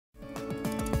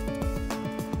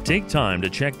Take time to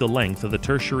check the length of the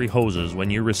tertiary hoses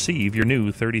when you receive your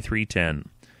new 3310.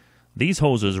 These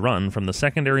hoses run from the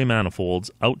secondary manifolds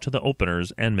out to the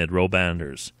openers and mid-row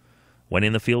banders. When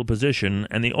in the field position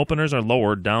and the openers are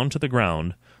lowered down to the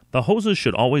ground, the hoses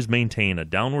should always maintain a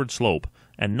downward slope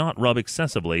and not rub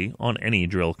excessively on any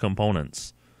drill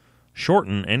components.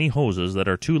 Shorten any hoses that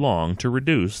are too long to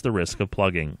reduce the risk of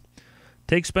plugging.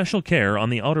 Take special care on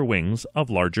the outer wings of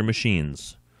larger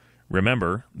machines.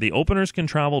 Remember, the openers can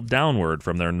travel downward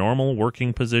from their normal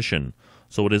working position,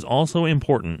 so it is also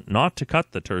important not to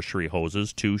cut the tertiary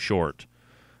hoses too short.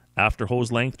 After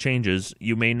hose length changes,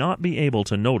 you may not be able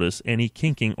to notice any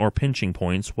kinking or pinching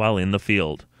points while in the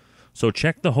field, so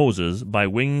check the hoses by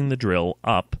winging the drill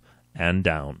up and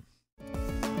down.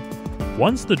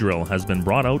 Once the drill has been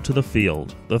brought out to the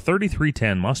field, the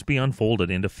 3310 must be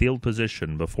unfolded into field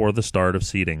position before the start of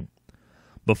seating.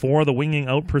 Before the winging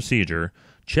out procedure,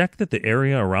 check that the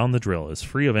area around the drill is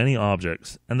free of any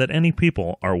objects and that any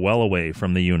people are well away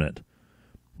from the unit.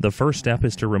 The first step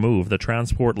is to remove the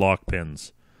transport lock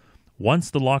pins.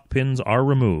 Once the lock pins are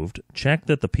removed, check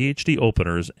that the PhD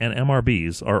openers and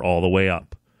MRBs are all the way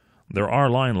up. There are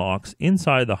line locks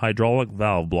inside the hydraulic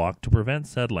valve block to prevent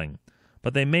settling,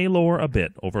 but they may lower a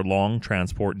bit over long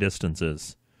transport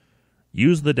distances.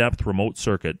 Use the depth remote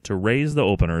circuit to raise the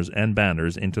openers and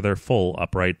banders into their full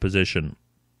upright position.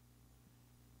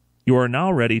 You are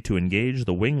now ready to engage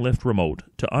the wing lift remote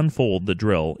to unfold the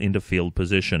drill into field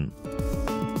position.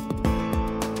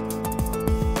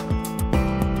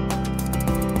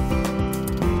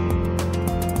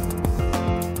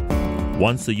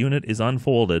 Once the unit is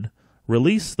unfolded,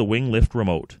 release the wing lift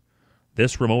remote.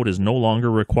 This remote is no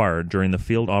longer required during the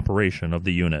field operation of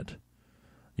the unit.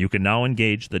 You can now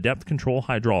engage the depth control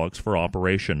hydraulics for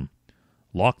operation.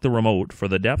 Lock the remote for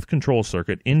the depth control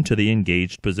circuit into the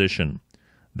engaged position.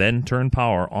 Then turn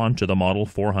power onto the Model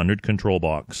 400 control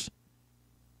box.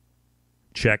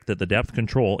 Check that the depth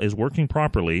control is working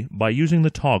properly by using the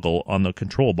toggle on the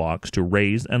control box to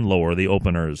raise and lower the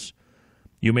openers.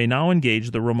 You may now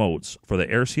engage the remotes for the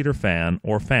air seeder fan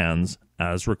or fans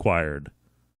as required.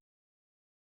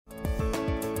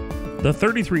 The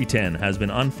 3310 has been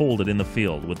unfolded in the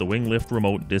field with the wing lift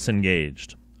remote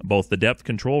disengaged. Both the depth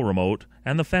control remote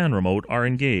and the fan remote are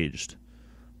engaged.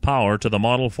 Power to the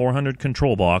Model 400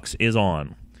 control box is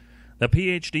on. The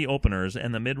PhD openers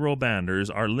and the mid-row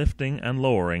banders are lifting and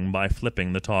lowering by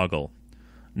flipping the toggle.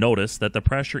 Notice that the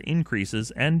pressure increases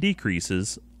and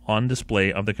decreases on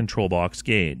display of the control box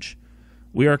gauge.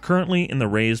 We are currently in the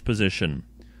raised position.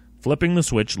 Flipping the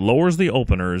switch lowers the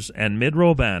openers and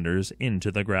mid-row banders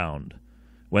into the ground.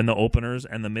 When the openers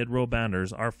and the mid-row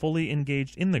banders are fully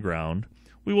engaged in the ground,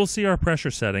 we will see our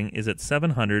pressure setting is at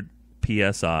 700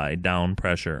 psi down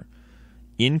pressure.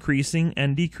 Increasing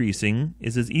and decreasing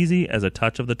is as easy as a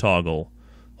touch of the toggle.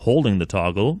 Holding the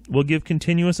toggle will give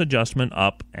continuous adjustment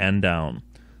up and down.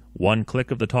 One click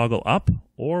of the toggle up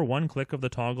or one click of the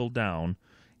toggle down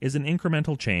is an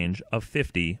incremental change of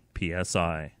 50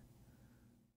 psi.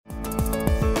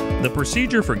 The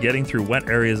procedure for getting through wet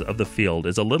areas of the field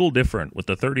is a little different with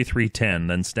the 3310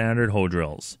 than standard hoe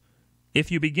drills. If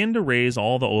you begin to raise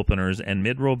all the openers and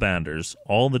mid-row banders,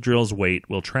 all the drill's weight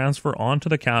will transfer onto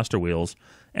the caster wheels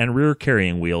and rear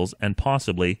carrying wheels and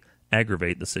possibly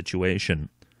aggravate the situation.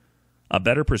 A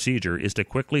better procedure is to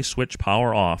quickly switch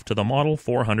power off to the Model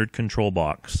 400 control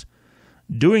box.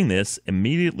 Doing this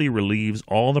immediately relieves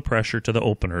all the pressure to the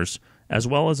openers as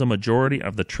well as a majority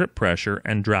of the trip pressure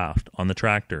and draft on the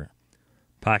tractor.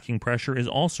 Packing pressure is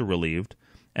also relieved,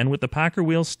 and with the packer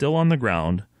wheels still on the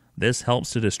ground, this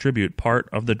helps to distribute part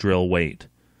of the drill weight.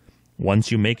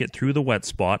 Once you make it through the wet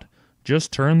spot,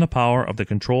 just turn the power of the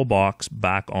control box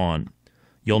back on.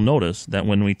 You'll notice that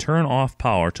when we turn off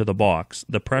power to the box,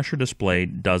 the pressure display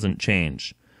doesn't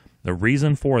change. The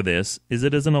reason for this is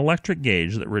it is an electric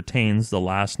gauge that retains the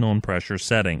last known pressure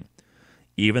setting.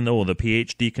 Even though the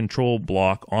PhD control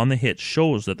block on the hitch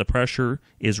shows that the pressure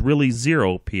is really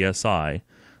 0 psi,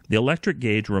 the electric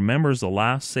gauge remembers the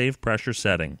last saved pressure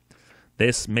setting.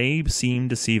 This may seem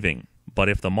deceiving, but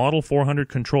if the Model 400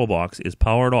 control box is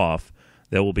powered off,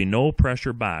 there will be no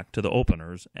pressure back to the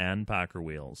openers and packer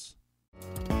wheels.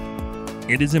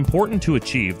 It is important to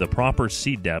achieve the proper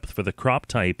seed depth for the crop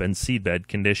type and seedbed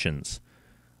conditions.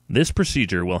 This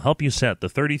procedure will help you set the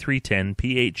 3310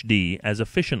 PhD as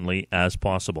efficiently as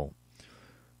possible.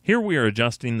 Here we are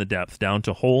adjusting the depth down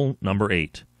to hole number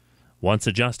 8. Once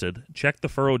adjusted, check the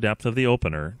furrow depth of the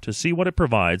opener to see what it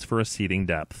provides for a seeding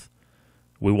depth.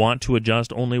 We want to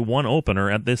adjust only one opener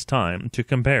at this time to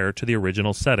compare to the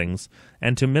original settings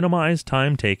and to minimize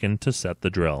time taken to set the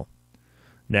drill.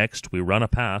 Next, we run a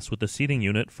pass with the seating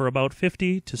unit for about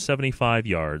 50 to 75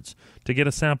 yards to get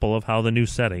a sample of how the new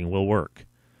setting will work.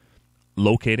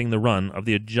 Locating the run of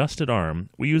the adjusted arm,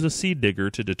 we use a seed digger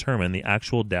to determine the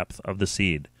actual depth of the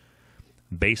seed.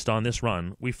 Based on this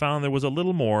run, we found there was a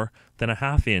little more than a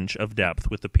 ½ inch of depth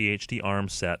with the PHD arm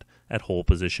set at hole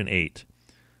position 8.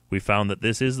 We found that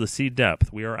this is the seed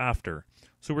depth we are after,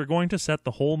 so we're going to set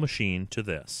the whole machine to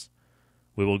this.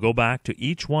 We will go back to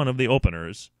each one of the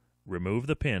openers, remove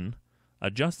the pin,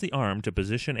 adjust the arm to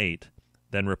position 8,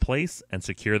 then replace and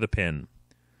secure the pin.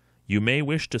 You may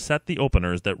wish to set the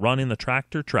openers that run in the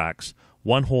tractor tracks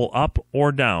one hole up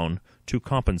or down to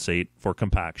compensate for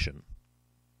compaction.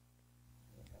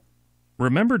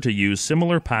 Remember to use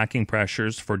similar packing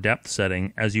pressures for depth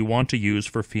setting as you want to use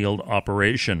for field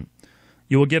operation.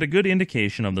 You will get a good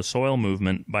indication of the soil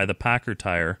movement by the packer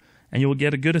tire, and you will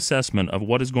get a good assessment of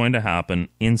what is going to happen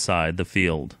inside the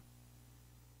field.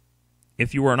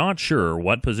 If you are not sure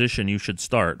what position you should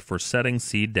start for setting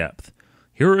seed depth,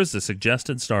 here is a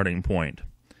suggested starting point.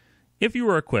 If you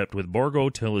are equipped with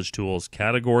Bourgault tillage tools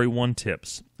Category 1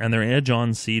 tips and their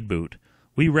edge-on seed boot,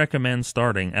 we recommend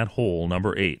starting at hole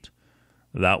number 8.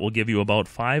 That will give you about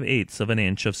 5/8 of an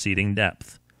inch of seeding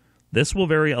depth. This will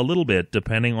vary a little bit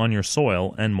depending on your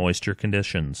soil and moisture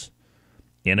conditions.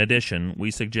 In addition, we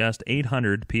suggest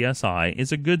 800 psi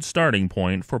is a good starting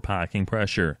point for packing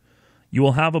pressure. You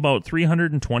will have about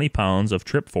 320 pounds of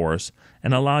trip force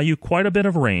and allow you quite a bit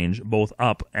of range both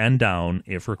up and down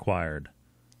if required.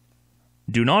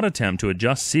 Do not attempt to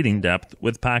adjust seeding depth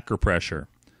with packer pressure.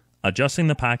 Adjusting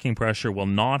the packing pressure will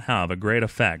not have a great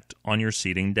effect on your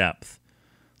seeding depth.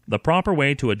 The proper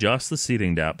way to adjust the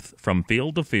seeding depth from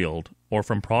field to field or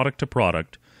from product to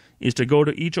product is to go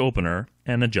to each opener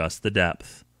and adjust the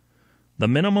depth. The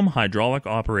minimum hydraulic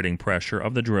operating pressure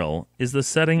of the drill is the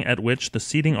setting at which the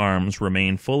seeding arms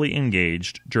remain fully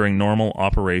engaged during normal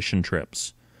operation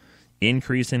trips.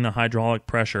 Increasing the hydraulic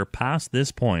pressure past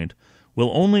this point will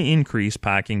only increase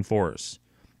packing force.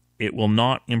 It will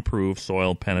not improve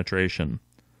soil penetration.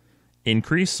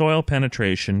 Increased soil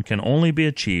penetration can only be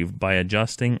achieved by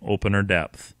adjusting opener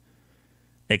depth.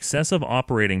 Excessive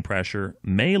operating pressure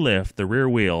may lift the rear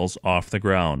wheels off the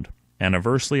ground and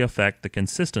adversely affect the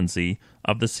consistency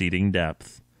of the seeding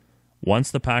depth.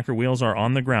 Once the packer wheels are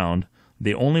on the ground,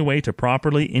 the only way to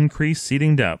properly increase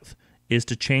seeding depth is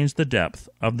to change the depth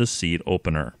of the seed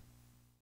opener.